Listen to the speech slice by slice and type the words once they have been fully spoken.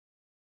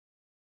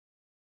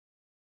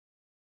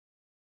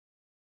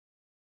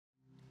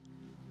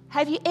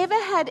Have you ever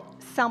had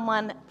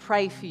someone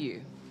pray for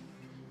you?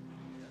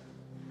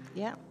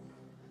 Yeah.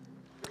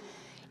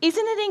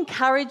 Isn't it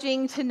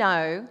encouraging to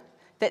know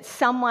that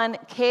someone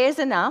cares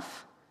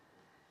enough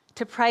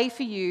to pray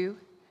for you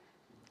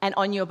and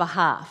on your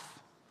behalf?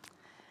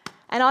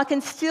 And I can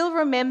still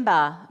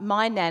remember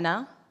my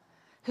nana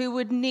who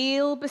would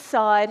kneel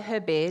beside her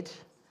bed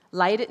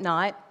late at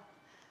night,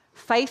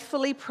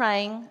 faithfully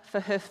praying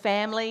for her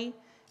family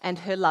and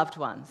her loved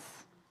ones.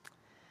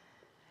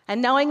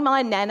 And knowing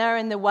my nana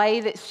and the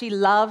way that she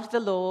loved the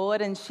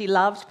Lord and she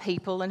loved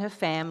people and her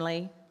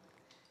family,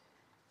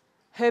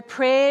 her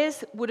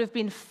prayers would have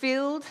been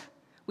filled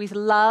with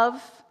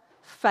love,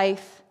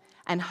 faith,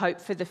 and hope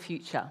for the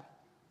future.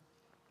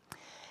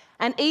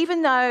 And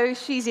even though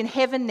she's in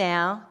heaven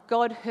now,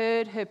 God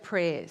heard her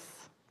prayers.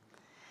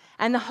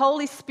 And the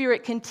Holy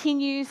Spirit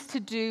continues to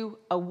do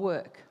a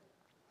work.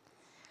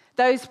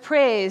 Those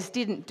prayers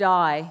didn't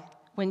die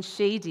when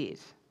she did.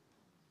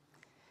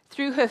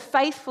 Through her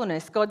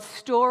faithfulness, God's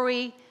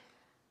story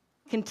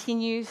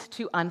continues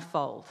to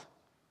unfold.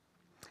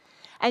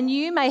 And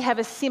you may have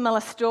a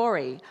similar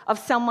story of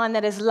someone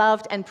that has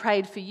loved and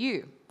prayed for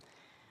you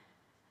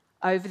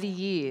over the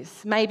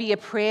years. Maybe a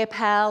prayer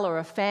pal or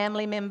a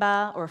family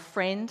member or a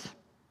friend.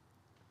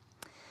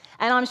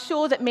 And I'm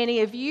sure that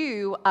many of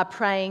you are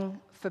praying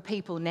for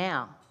people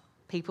now,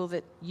 people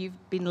that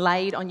you've been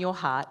laid on your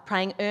heart,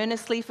 praying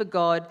earnestly for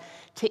God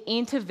to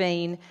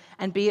intervene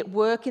and be at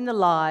work in the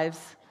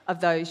lives of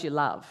those you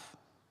love.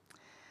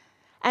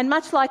 And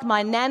much like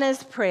my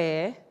nana's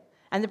prayer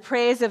and the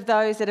prayers of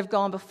those that have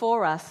gone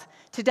before us,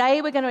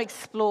 today we're going to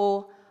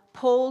explore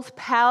Paul's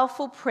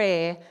powerful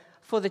prayer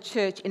for the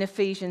church in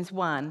Ephesians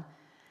 1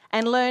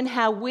 and learn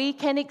how we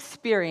can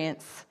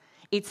experience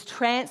its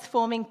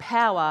transforming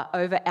power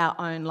over our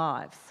own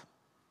lives.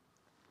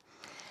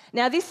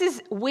 Now, this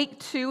is week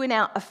 2 in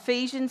our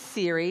Ephesians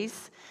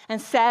series,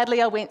 and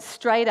sadly I went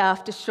straight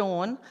after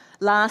Sean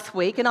last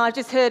week, and I've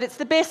just heard it's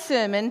the best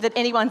sermon that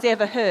anyone's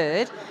ever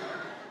heard,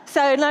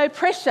 so no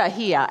pressure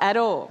here at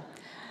all.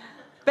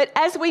 But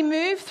as we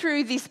move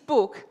through this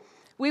book,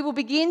 we will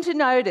begin to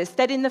notice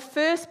that in the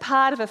first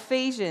part of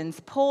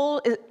Ephesians,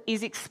 Paul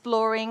is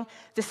exploring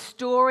the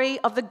story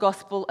of the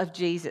gospel of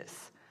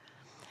Jesus,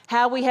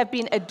 how we have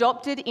been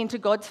adopted into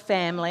God's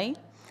family,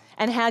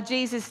 and how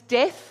Jesus'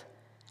 death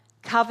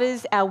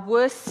covers our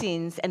worst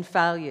sins and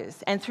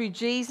failures. And through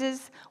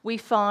Jesus, we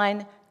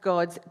find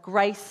God's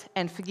grace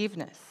and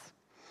forgiveness.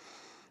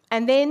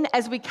 And then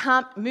as we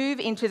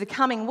move into the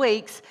coming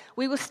weeks,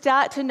 we will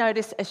start to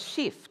notice a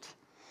shift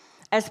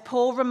as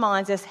Paul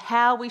reminds us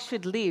how we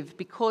should live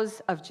because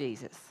of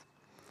Jesus.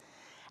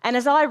 And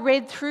as I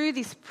read through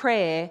this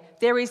prayer,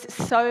 there is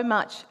so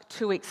much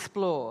to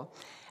explore.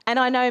 And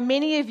I know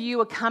many of you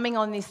are coming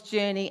on this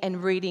journey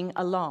and reading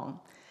along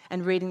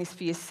and reading this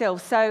for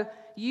yourself. So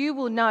you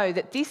will know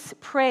that this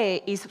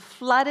prayer is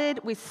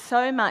flooded with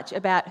so much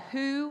about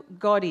who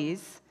God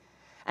is,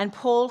 and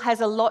Paul has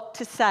a lot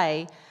to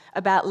say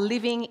about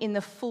living in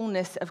the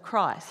fullness of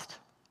Christ.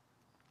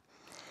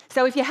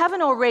 So if you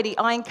haven't already,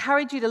 I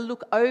encourage you to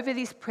look over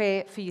this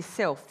prayer for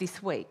yourself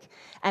this week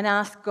and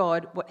ask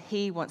God what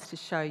He wants to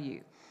show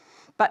you.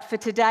 But for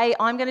today,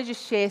 I'm going to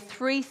just share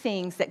 3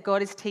 things that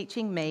God is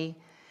teaching me,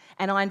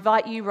 and I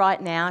invite you right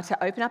now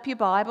to open up your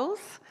Bibles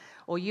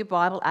or your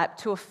Bible app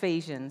to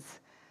Ephesians.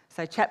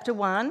 So chapter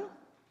 1,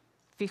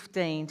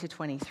 15 to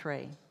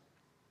 23.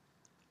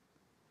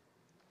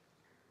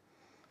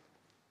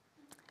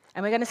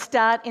 And we're going to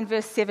start in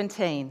verse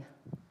 17.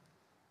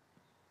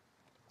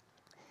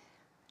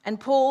 And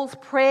Paul's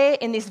prayer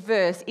in this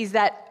verse is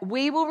that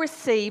we will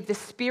receive the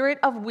spirit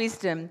of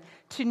wisdom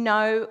to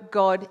know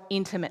God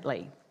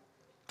intimately.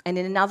 And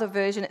in another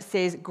version it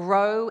says,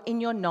 grow in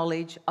your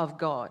knowledge of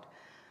God.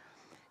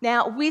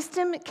 Now,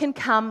 wisdom can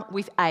come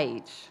with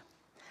age.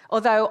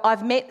 Although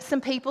I've met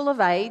some people of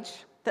age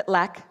that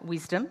lack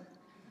wisdom.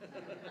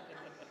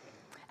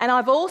 And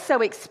I've also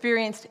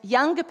experienced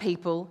younger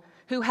people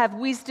who have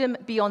wisdom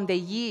beyond their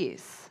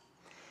years.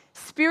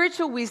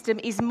 Spiritual wisdom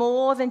is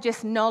more than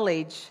just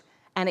knowledge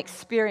and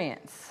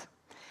experience.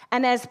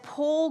 And as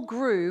Paul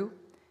grew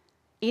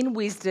in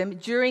wisdom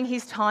during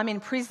his time in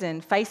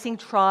prison, facing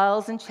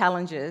trials and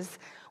challenges,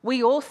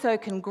 we also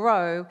can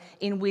grow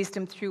in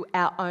wisdom through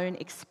our own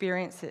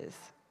experiences.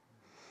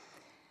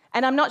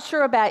 And I'm not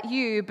sure about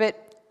you,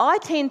 but I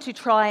tend to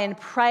try and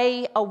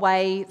pray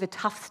away the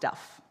tough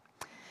stuff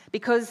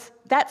because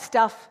that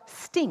stuff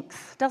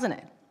stinks, doesn't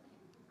it?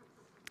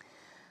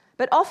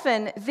 But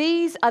often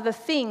these are the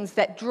things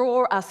that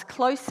draw us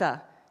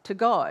closer to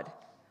God.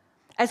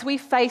 As we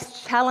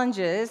face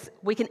challenges,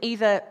 we can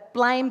either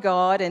blame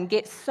God and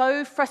get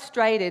so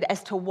frustrated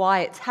as to why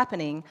it's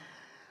happening,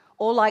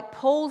 or like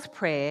Paul's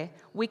prayer,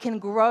 we can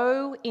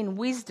grow in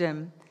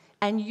wisdom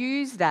and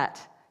use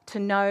that to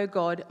know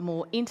God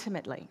more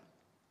intimately.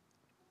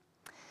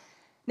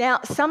 Now,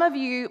 some of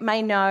you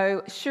may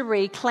know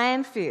Cherie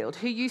Clanfield,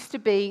 who used to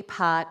be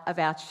part of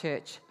our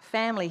church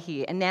family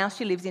here, and now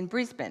she lives in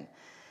Brisbane.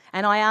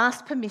 And I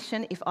asked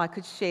permission if I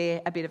could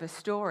share a bit of a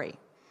story.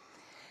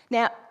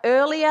 Now,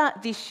 earlier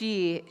this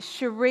year,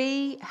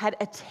 Cherie had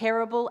a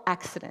terrible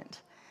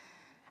accident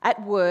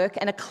at work,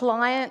 and a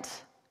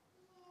client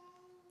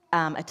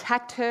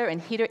attacked her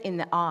and hit her in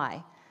the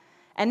eye.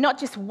 And not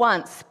just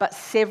once, but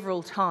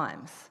several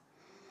times.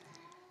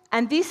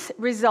 And this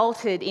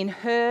resulted in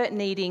her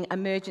needing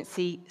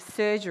emergency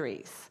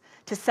surgeries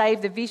to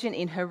save the vision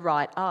in her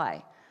right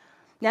eye.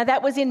 Now,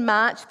 that was in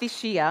March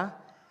this year,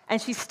 and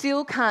she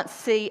still can't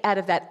see out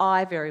of that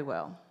eye very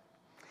well.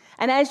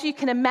 And as you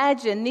can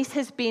imagine, this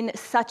has been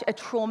such a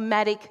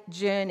traumatic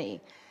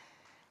journey.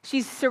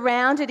 She's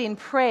surrounded in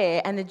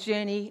prayer, and the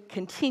journey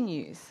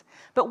continues.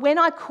 But when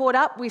I caught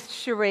up with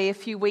Cherie a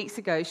few weeks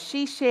ago,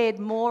 she shared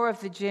more of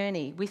the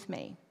journey with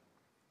me.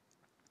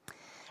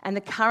 And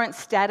the current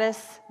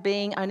status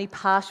being only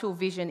partial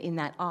vision in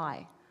that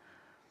eye.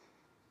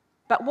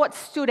 But what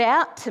stood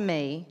out to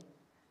me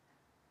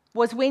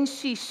was when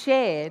she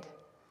shared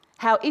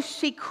how if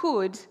she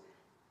could,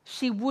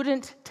 she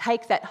wouldn't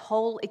take that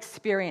whole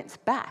experience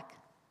back.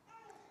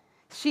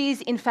 She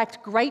is in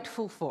fact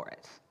grateful for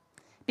it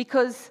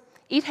because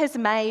it has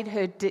made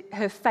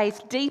her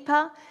faith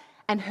deeper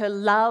and her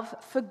love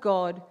for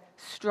God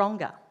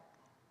stronger.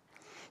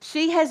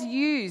 She has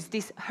used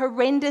this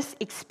horrendous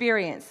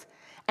experience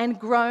and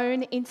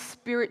grown in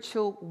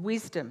spiritual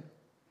wisdom.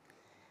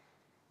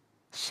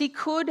 She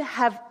could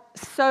have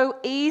so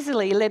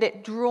easily let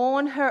it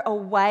drawn her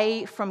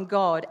away from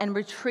God and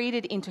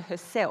retreated into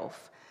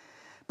herself.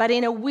 But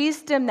in a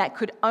wisdom that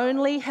could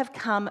only have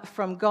come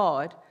from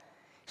God,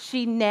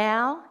 she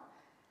now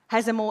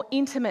has a more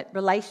intimate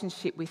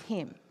relationship with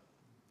Him.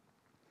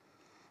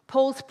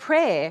 Paul's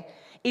prayer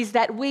is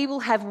that we will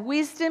have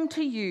wisdom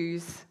to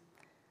use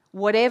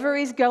whatever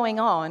is going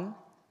on,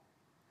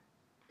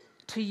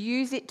 to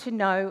use it to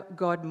know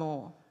God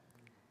more,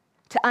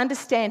 to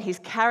understand His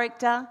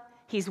character,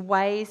 His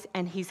ways,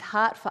 and His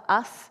heart for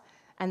us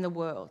and the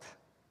world.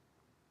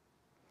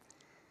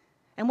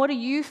 And what are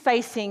you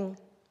facing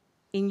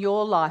in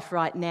your life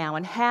right now,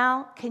 and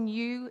how can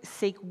you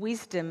seek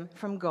wisdom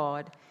from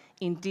God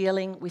in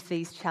dealing with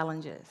these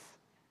challenges?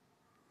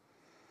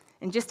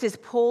 And just as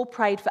Paul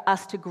prayed for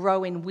us to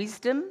grow in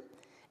wisdom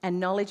and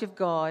knowledge of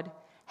God,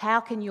 how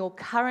can your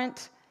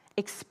current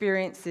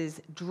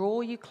experiences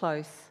draw you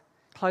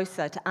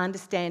closer to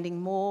understanding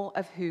more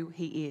of who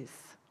He is?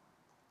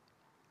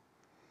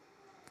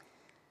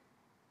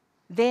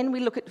 Then we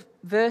look at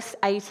verse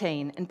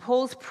 18, and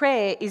Paul's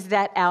prayer is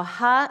that our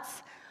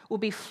hearts will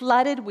be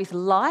flooded with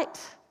light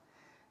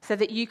so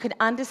that you can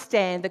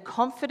understand the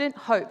confident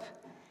hope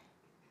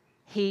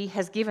He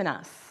has given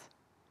us.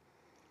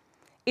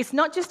 It's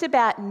not just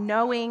about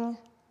knowing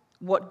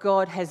what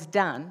God has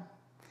done,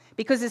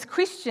 because as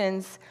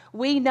Christians,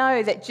 we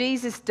know that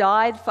Jesus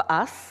died for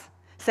us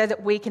so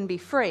that we can be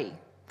free.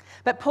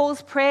 But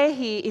Paul's prayer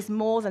here is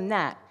more than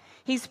that.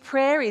 His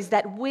prayer is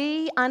that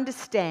we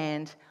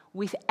understand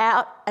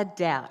without a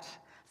doubt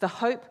the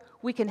hope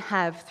we can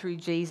have through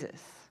Jesus.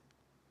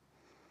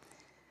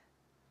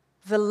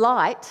 The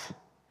light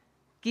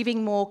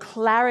giving more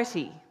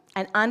clarity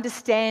and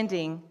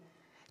understanding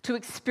to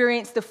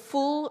experience the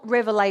full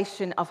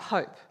revelation of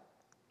hope.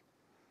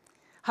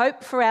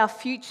 Hope for our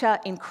future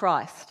in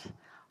Christ.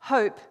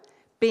 Hope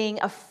being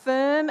a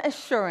firm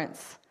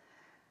assurance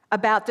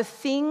about the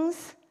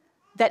things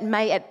that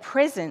may at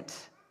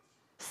present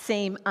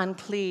seem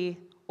unclear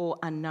or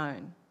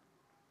unknown.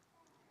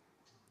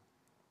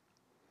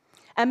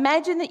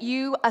 Imagine that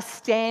you are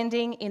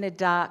standing in a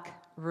dark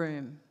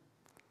room,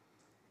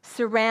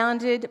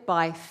 surrounded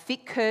by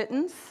thick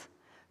curtains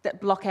that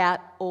block out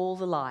all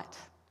the light.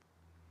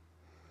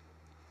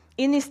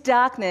 In this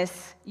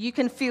darkness, you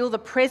can feel the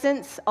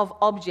presence of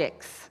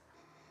objects,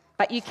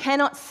 but you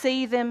cannot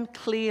see them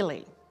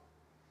clearly.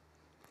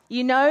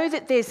 You know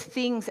that there's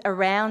things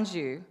around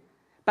you,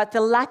 but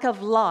the lack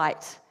of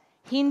light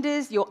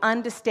hinders your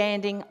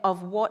understanding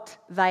of what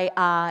they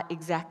are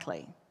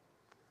exactly.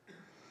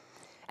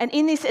 And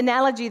in this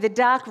analogy, the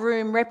dark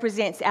room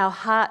represents our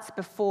hearts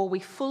before we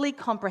fully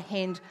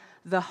comprehend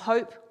the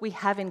hope we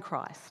have in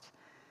Christ.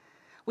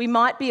 We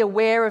might be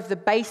aware of the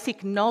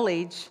basic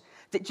knowledge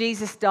that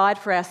Jesus died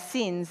for our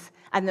sins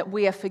and that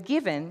we are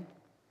forgiven,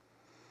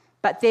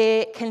 but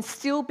there can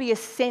still be a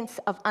sense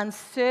of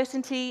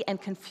uncertainty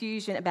and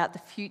confusion about the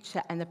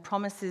future and the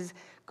promises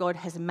God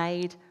has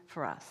made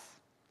for us.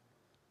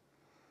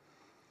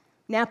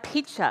 Now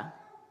picture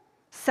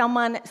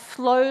someone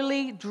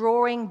slowly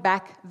drawing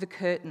back the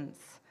curtains,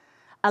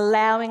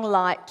 allowing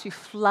light to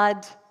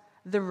flood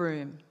the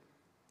room.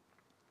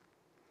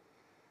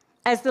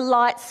 As the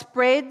light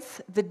spreads,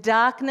 the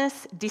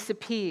darkness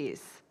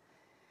disappears,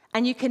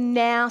 and you can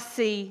now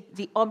see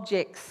the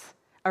objects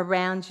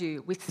around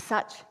you with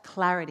such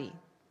clarity.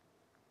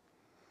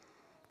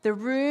 The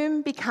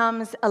room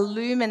becomes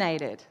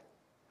illuminated,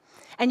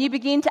 and you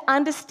begin to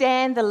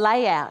understand the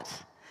layout,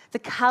 the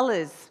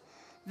colours,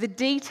 the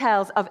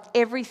details of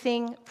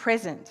everything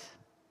present.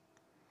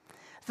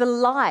 The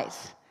light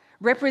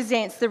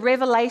represents the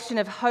revelation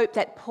of hope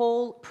that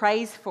Paul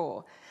prays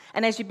for,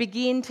 and as you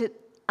begin to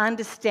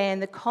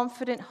understand the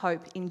confident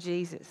hope in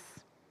Jesus.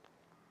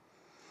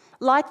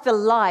 Like the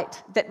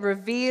light that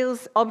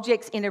reveals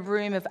objects in a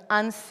room of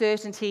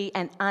uncertainty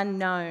and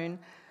unknown,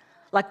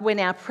 like when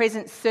our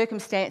present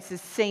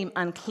circumstances seem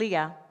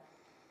unclear,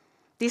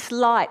 this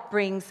light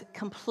brings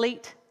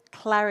complete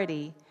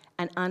clarity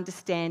and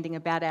understanding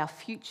about our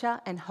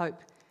future and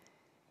hope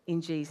in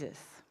Jesus.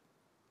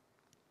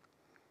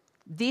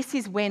 This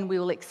is when we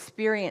will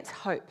experience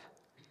hope,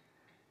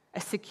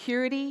 a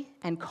security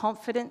and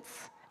confidence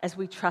as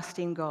we trust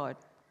in God.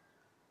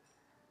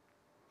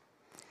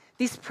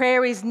 This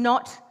prayer is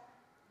not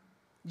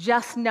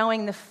just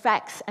knowing the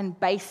facts and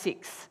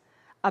basics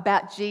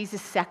about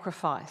Jesus'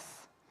 sacrifice,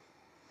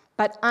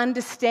 but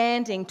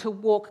understanding to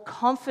walk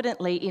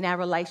confidently in our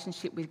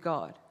relationship with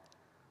God.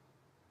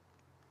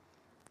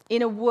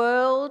 In a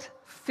world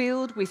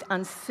filled with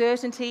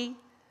uncertainty,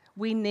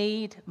 we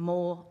need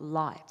more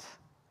light.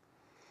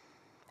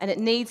 And it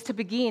needs to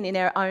begin in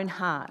our own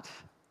heart.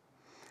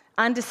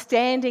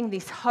 Understanding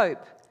this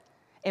hope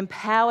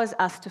empowers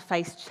us to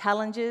face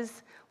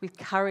challenges with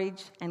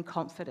courage and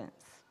confidence.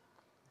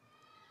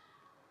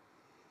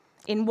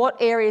 In what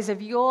areas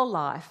of your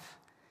life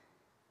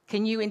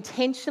can you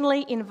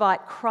intentionally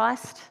invite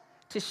Christ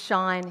to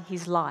shine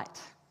his light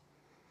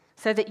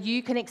so that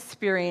you can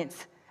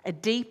experience a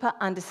deeper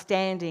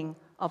understanding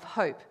of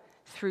hope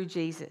through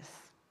Jesus?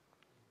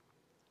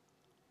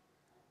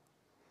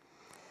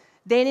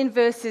 Then in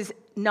verses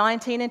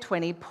 19 and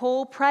 20,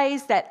 Paul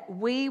prays that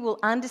we will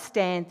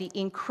understand the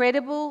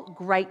incredible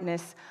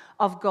greatness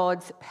of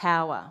God's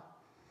power.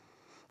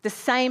 The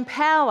same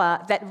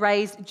power that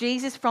raised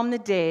Jesus from the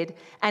dead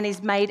and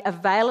is made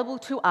available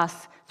to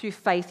us through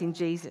faith in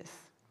Jesus.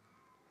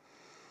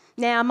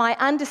 Now, my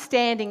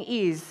understanding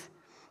is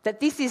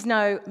that this is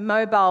no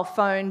mobile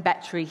phone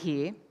battery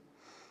here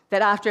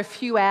that after a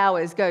few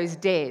hours goes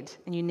dead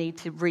and you need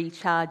to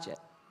recharge it.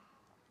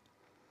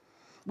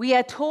 We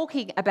are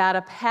talking about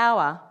a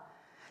power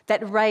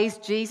that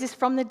raised Jesus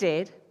from the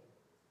dead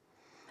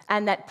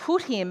and that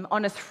put him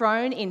on a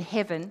throne in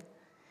heaven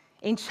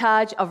in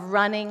charge of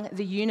running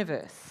the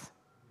universe.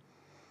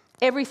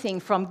 Everything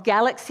from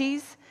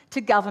galaxies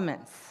to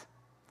governments.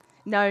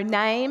 No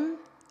name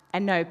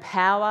and no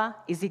power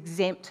is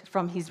exempt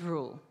from his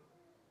rule.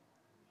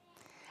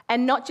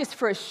 And not just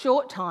for a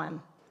short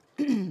time,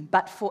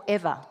 but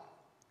forever.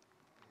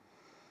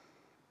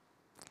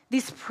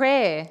 This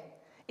prayer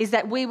is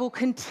that we will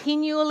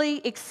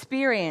continually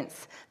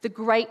experience the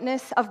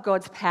greatness of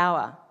God's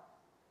power.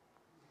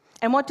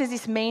 And what does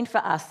this mean for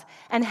us?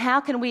 And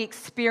how can we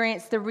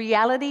experience the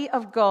reality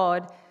of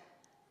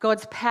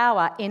God's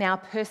power in our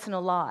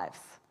personal lives?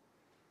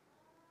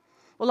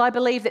 Well, I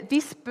believe that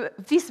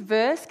this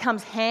verse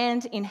comes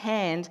hand in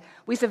hand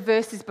with the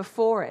verses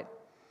before it.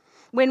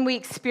 When we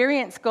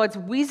experience God's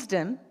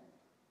wisdom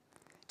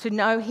to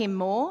know him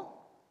more,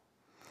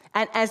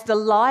 and as the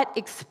light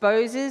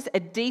exposes a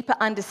deeper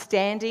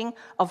understanding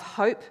of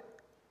hope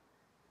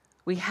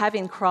we have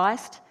in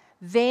Christ,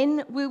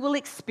 then we will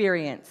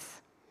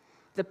experience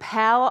the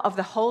power of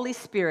the Holy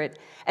Spirit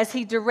as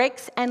he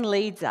directs and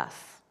leads us.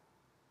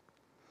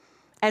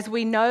 As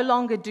we no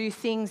longer do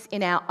things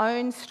in our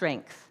own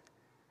strength,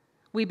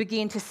 we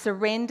begin to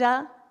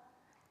surrender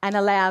and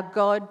allow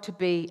God to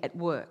be at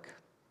work.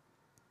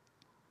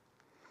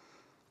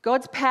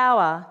 God's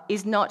power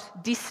is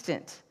not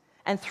distant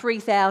and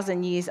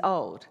 3,000 years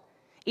old.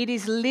 It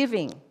is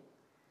living,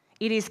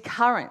 it is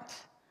current,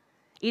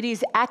 it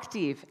is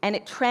active, and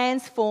it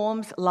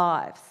transforms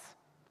lives.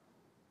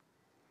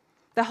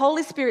 The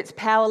Holy Spirit's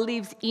power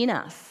lives in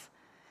us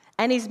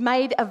and is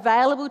made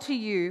available to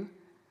you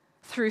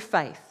through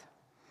faith.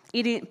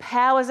 It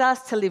empowers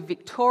us to live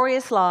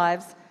victorious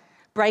lives,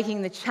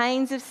 breaking the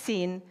chains of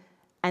sin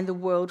and the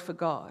world for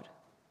God.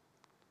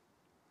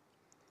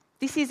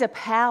 This is a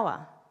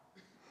power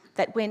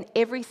that when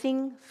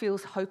everything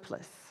feels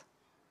hopeless,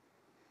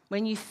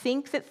 when you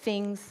think that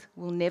things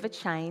will never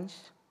change,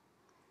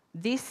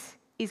 this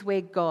is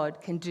where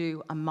God can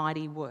do a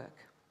mighty work.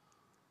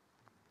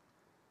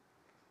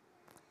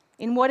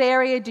 In what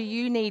area do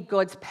you need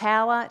God's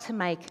power to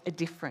make a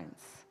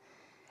difference?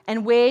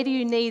 And where do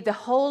you need the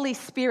Holy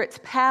Spirit's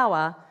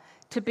power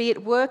to be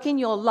at work in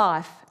your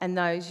life and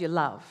those you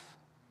love?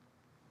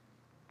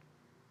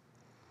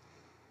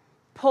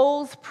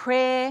 Paul's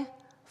prayer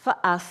for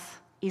us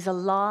is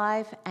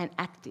alive and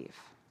active.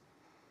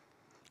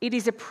 It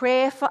is a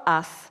prayer for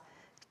us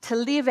to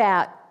live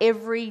out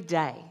every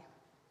day.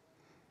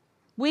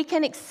 We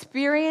can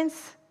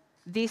experience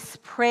this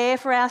prayer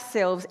for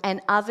ourselves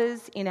and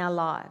others in our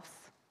lives.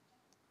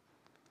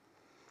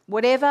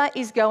 Whatever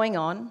is going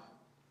on,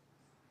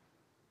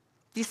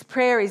 this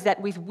prayer is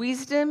that with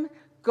wisdom,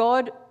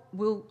 God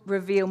will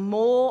reveal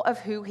more of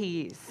who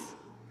he is.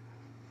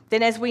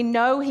 Then as we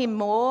know him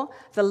more,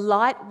 the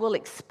light will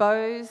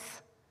expose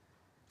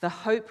the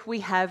hope we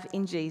have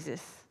in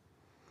Jesus.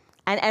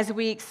 And as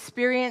we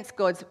experience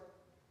God's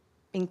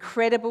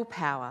incredible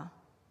power.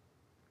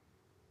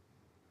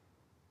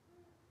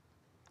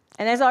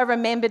 And as I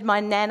remembered my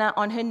Nana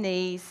on her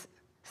knees,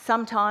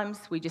 sometimes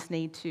we just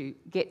need to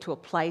get to a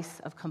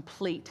place of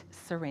complete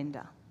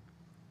surrender.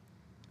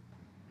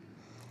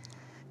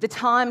 The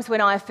times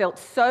when I felt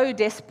so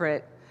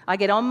desperate, I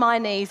get on my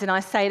knees and I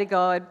say to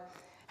God,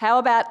 how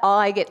about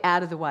I get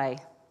out of the way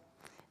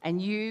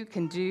and you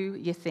can do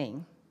your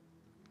thing?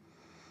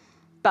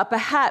 But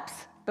perhaps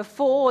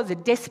before the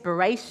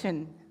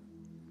desperation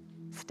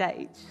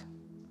stage,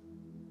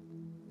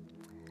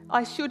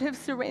 I should have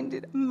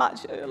surrendered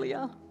much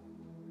earlier.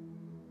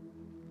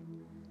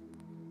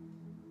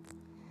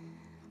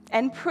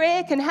 And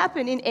prayer can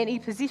happen in any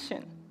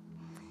position.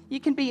 You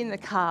can be in the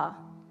car.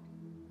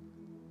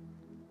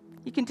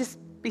 You can just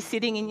be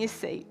sitting in your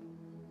seat.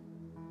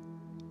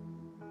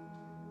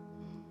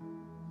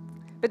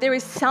 But there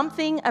is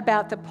something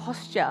about the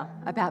posture,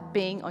 about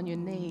being on your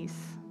knees.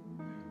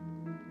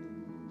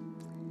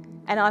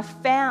 And I've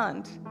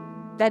found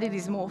that it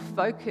is more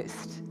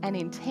focused and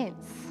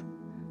intense.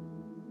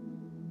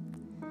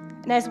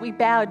 And as we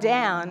bow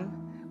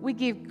down, we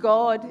give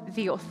God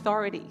the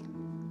authority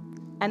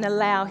and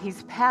allow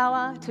his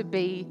power to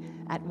be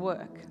at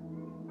work.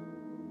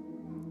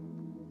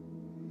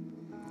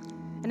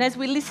 And as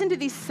we listen to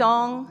this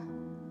song,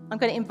 I'm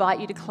going to invite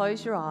you to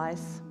close your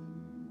eyes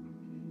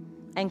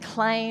and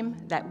claim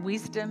that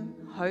wisdom,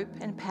 hope,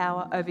 and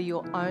power over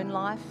your own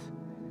life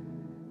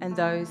and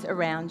those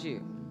around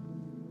you.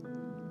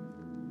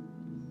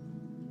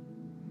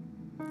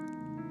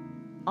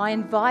 I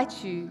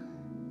invite you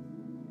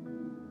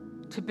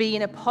to be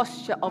in a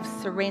posture of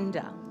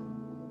surrender,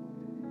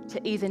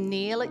 to either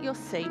kneel at your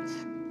seat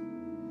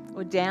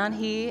or down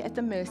here at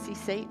the mercy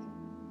seat,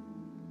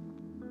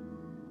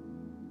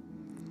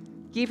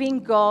 giving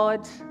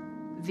God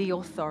the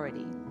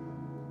authority.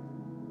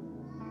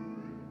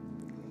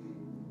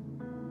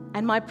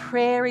 And my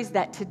prayer is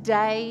that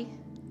today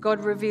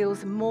God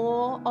reveals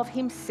more of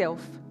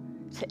himself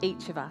to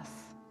each of us,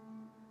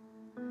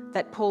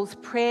 that Paul's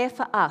prayer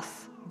for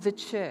us, the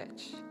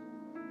church,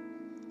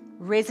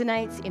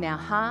 resonates in our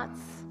hearts,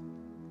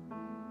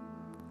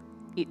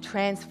 it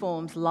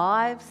transforms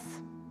lives,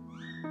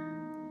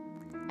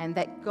 and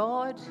that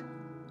God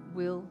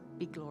will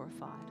be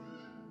glorified.